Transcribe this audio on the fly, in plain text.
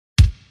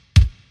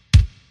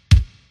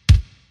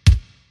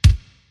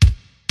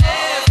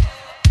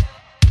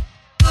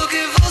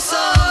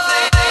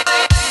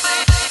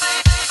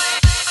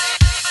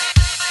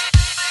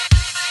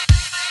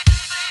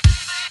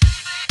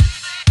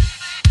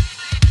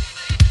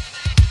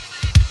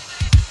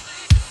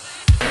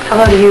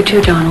Hello to you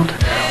too, Donald.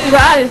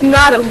 Rod is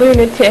not a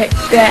lunatic,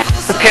 Dad.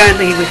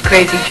 Apparently he was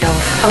crazy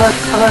jealous.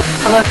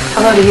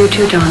 Hello to you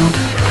too, Donald.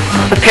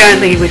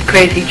 Apparently he was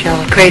crazy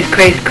jealous. Crazy.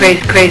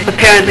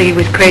 Apparently he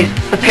was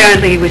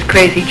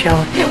crazy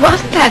jealous. It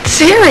wasn't that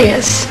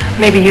serious.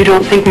 Maybe you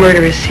don't think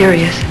murder is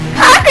serious.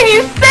 How can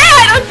you say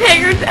I don't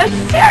take her that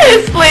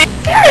seriously?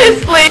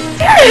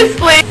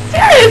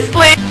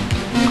 Seriously.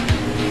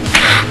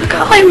 Look,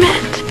 all I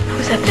meant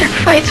was that their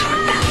fights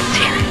weren't that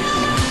serious.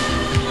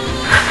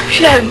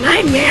 She had a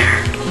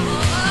nightmare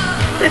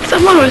that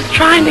someone was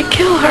trying to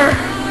kill her.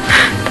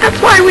 That's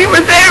why we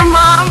were there,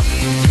 Mom.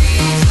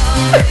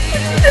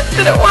 She just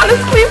didn't want to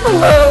sleep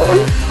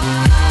alone.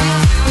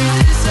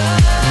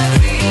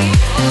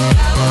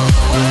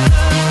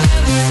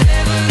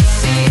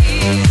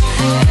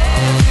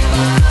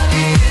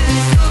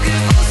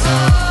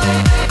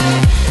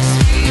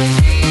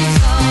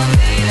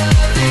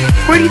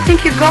 Where do you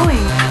think you're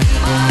going?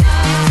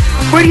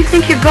 Where do you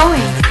think you're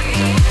going?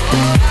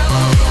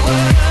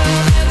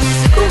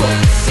 School.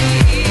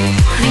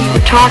 Honey, you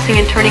were tossing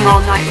and turning all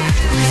night last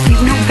night.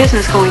 You've no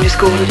business going to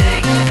school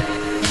today.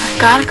 I've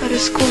got to go to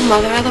school,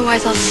 Mother,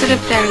 otherwise I'll sit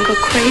up there and go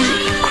crazy.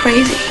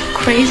 Crazy.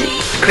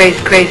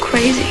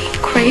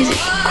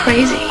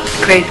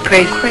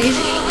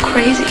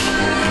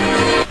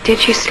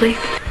 Did you sleep?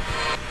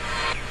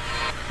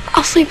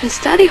 I'll sleep in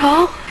study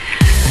hall.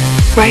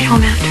 Right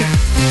home after.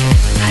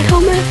 Right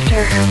home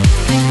after.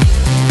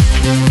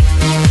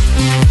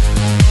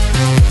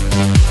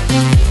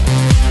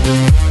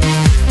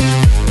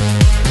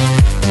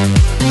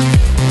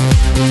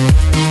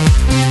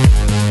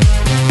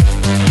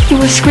 You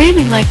were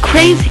screaming like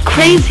crazy.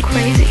 Crazy.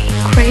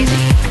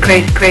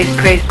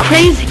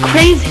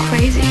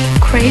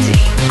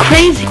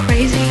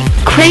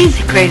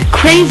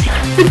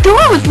 The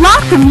door was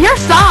locked from your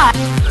side.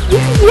 You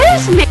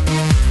used me.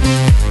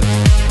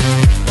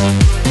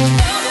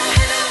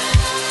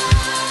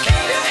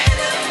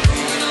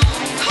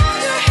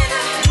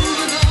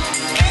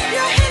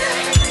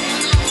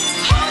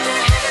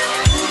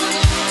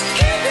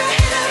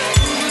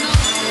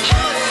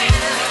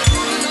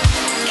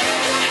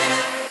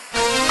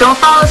 Don't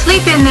fall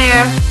asleep in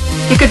there.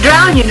 You could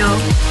drown, you know.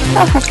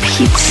 Oh, for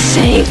Pete's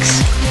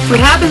sakes. It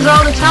happens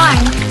all the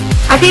time.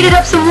 I've heated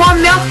up some warm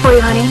milk for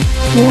you, honey.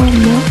 Warm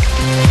milk?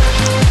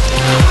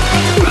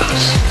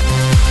 Gross.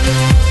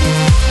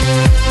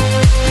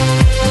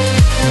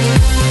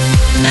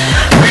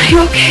 Are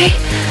you okay?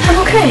 I'm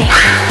okay.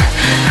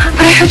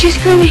 But I heard you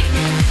screaming.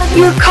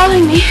 You were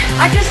calling me.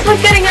 I just was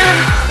getting out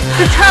of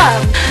the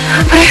tub.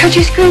 But I heard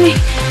you screaming.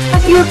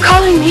 You were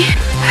calling me.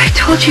 I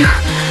told you.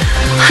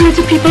 Hundreds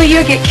of people a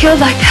year get killed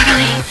like that,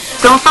 honey.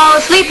 Don't fall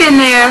asleep in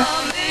there.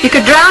 You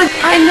could drown.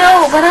 I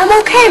know, but I'm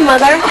okay,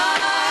 Mother.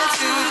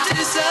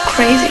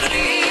 Crazy.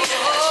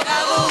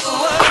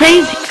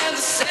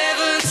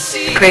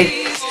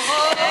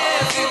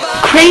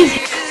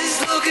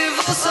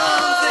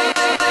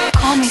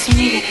 Call me if you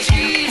need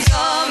anything, okay?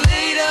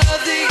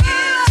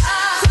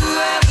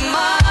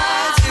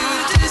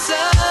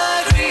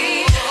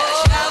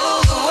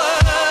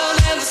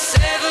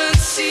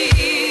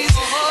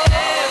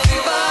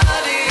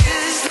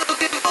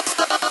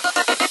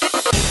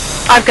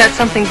 I've got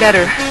something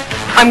better.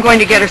 I'm going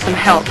to get her some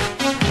help.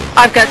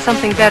 I've got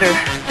something better.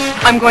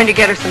 I'm going to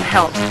get her some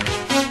help.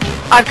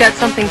 I've got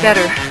something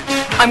better.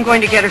 I'm going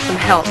to get her some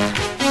help.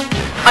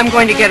 I'm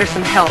going to get her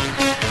some help.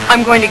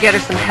 I'm going to get her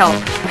some help.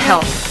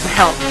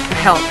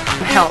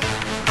 Help.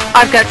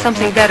 I've got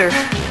something better.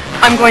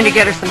 I'm going to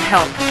get her some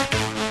help.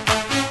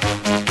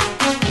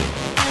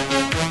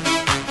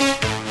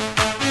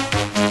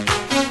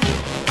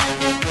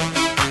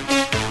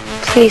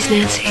 Please,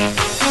 Nancy.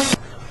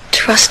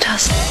 Trust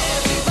us.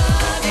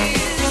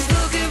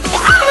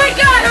 Oh my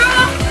God,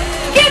 Earl!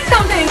 Get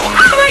something!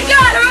 Oh my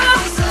God, Earl!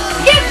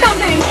 Get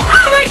something!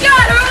 Oh my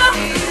God, Earl!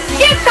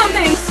 Get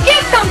something!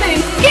 Get something!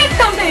 Get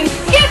something!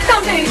 Get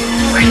something!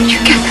 Where did you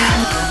get that?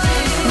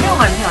 No,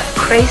 I'm not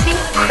crazy.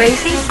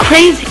 Gotta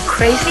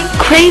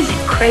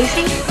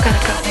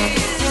go.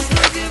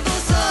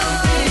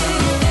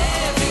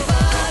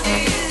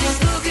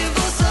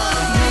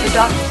 The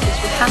doctor says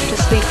we have to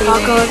sleep.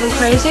 I'll go even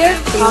crazier.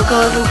 I'll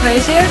go even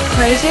crazier.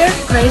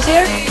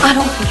 I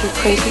don't think you're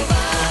crazy.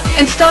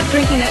 And stop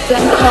drinking that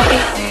damn coffee.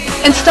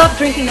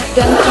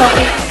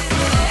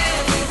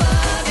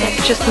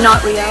 That's just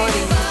not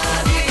reality.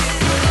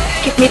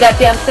 Give me that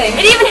damn thing.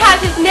 It even has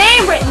his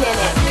name written in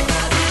it.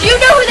 Do you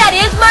know who that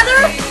is,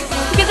 Mother?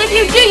 Because if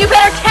you do, you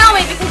better tell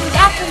me because he's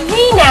after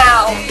me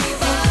now.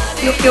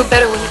 You'll feel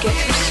better when you get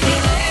some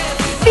sleep.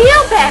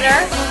 Feel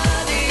better?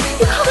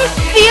 You call this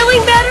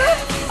feeling better?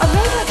 Or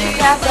maybe I should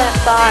grab that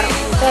bottle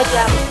and veg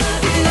out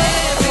and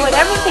avoid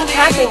everything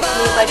happening to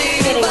me by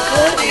just getting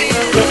good and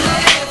loaded.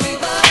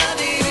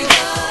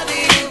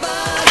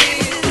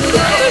 You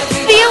call this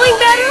feeling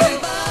better?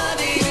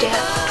 He's dead.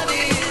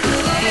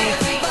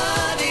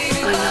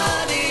 I know.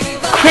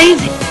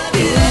 Crazy.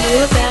 You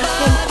knew about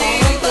him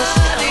all this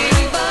time.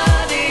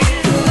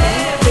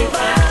 And you've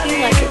been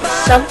acting like it was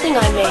something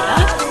I made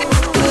up?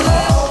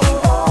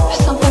 There's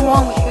something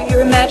wrong with you.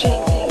 You're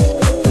imagining things.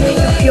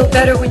 feel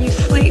better when you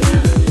sleep.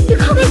 You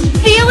call this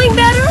feeling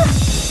better?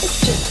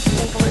 It's just as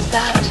simple as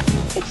that.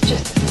 It's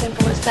just as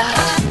simple as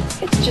that.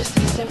 It's just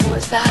as simple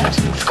as that.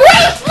 Screw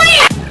you,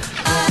 sleep!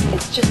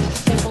 It's just as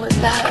simple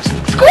as that.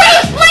 Screw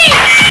you, sleep!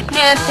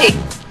 Nancy,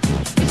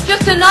 it's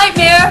just a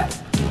nightmare.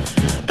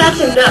 That's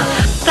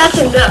enough. That's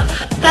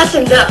enough. That's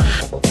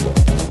enough.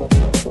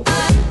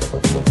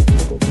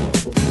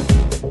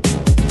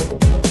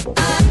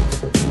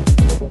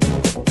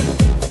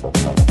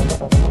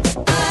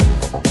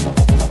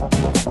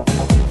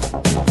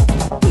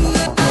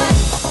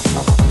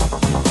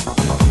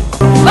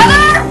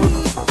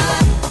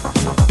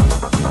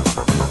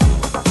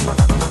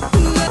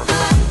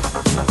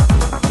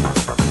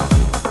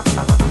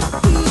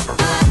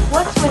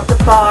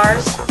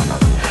 Bars.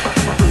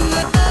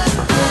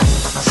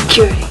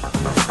 Security.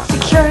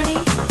 Security?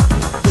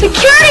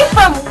 Security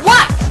from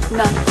what?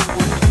 None for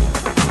one.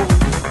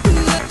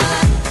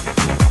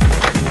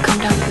 Come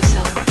down to the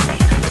cellar with me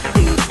and I'll tell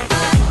you.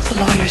 The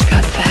lawyers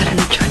got fat and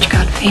the judge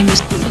got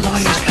famous. The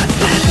lawyers got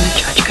fat and the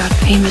judge got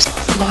famous.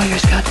 The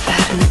lawyers got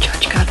fat and the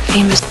judge got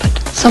famous. But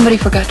somebody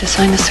forgot to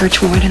sign the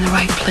search warrant in the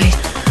right place.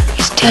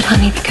 He's dead,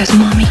 honey, because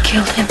Mommy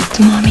killed him.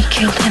 Mommy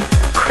killed him.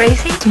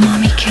 Crazy?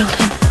 Mommy killed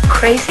him.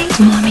 Crazy?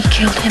 Mommy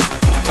killed him.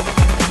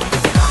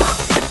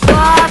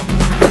 Blah,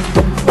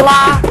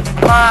 blah,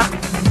 blah,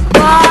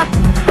 blah,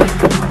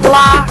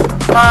 blah,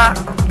 blah,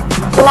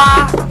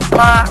 blah,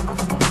 blah,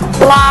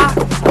 blah,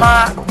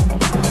 blah,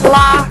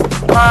 blah,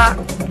 blah.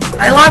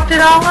 I locked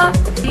it all up.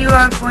 You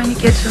are going to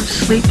get some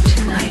sleep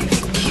tonight.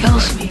 If it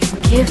kills me,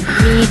 give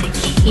me the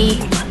key,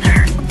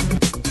 Mother.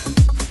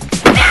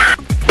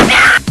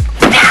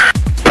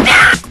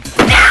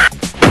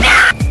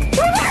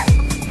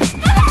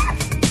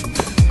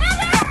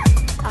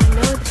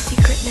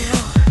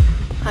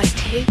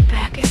 Take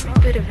back every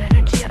bit of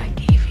energy I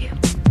gave you.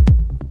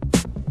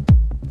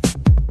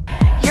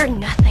 You're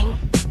nothing.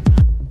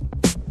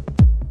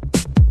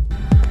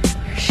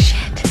 You're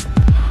shit.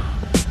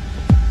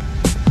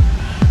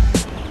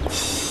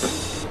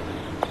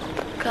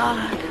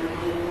 God.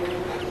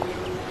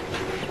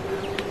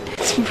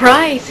 It's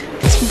bright.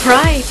 It's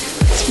bright.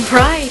 It's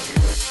bright.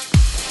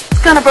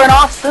 It's gonna burn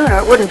off sooner,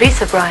 it wouldn't be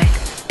so bright.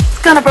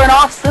 It's gonna burn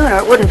off sooner,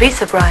 it wouldn't be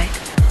so bright.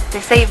 They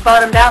say you've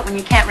bottomed out when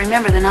you can't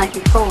remember the night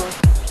before.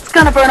 It's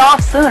gonna burn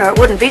off sooner, it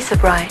wouldn't be so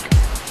bright.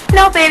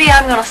 No, baby,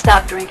 I'm gonna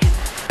stop drinking.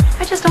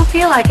 I just don't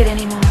feel like it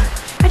anymore.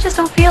 I just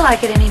don't feel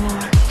like it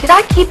anymore. Did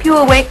I keep you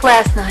awake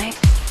last night?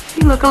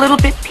 You look a little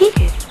bit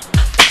peaked.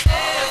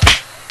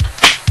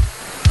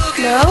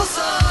 No?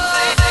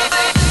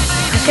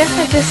 I guess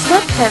I just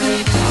slept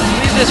heavy.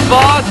 Leave this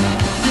boss.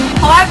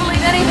 Oh, I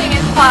believe anything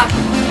is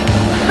possible.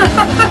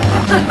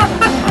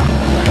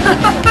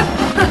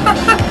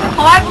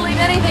 Oh, I believe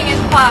anything is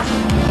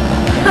possible.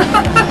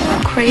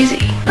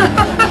 Crazy.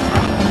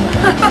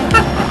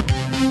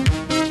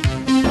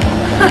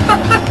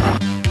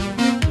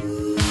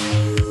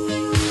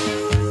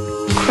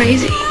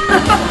 Crazy.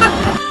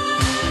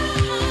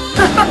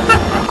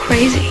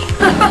 Crazy.